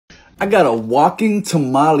I got a walking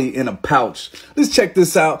tamale in a pouch. Let's check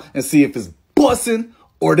this out and see if it's bussin'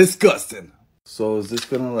 or disgusting. So is this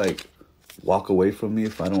gonna like walk away from me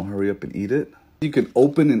if I don't hurry up and eat it? You can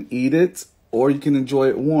open and eat it, or you can enjoy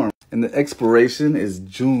it warm. And the expiration is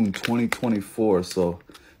June 2024, so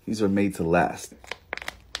these are made to last.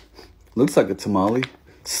 Looks like a tamale.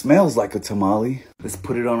 Smells like a tamale. Let's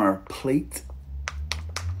put it on our plate.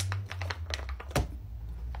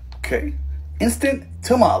 Okay, instant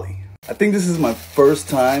tamale. I think this is my first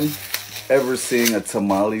time ever seeing a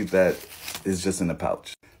tamale that is just in a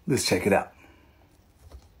pouch. Let's check it out.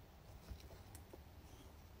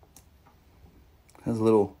 Has a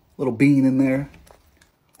little bean in there.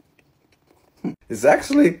 It's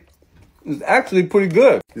actually pretty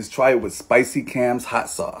good. Let's try it with Spicy Cam's hot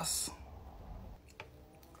sauce.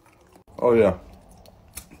 Oh yeah,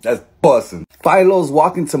 that's bussin'. Philo's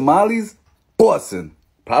walking tamales, bussin'.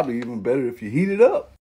 Probably even better if you heat it up.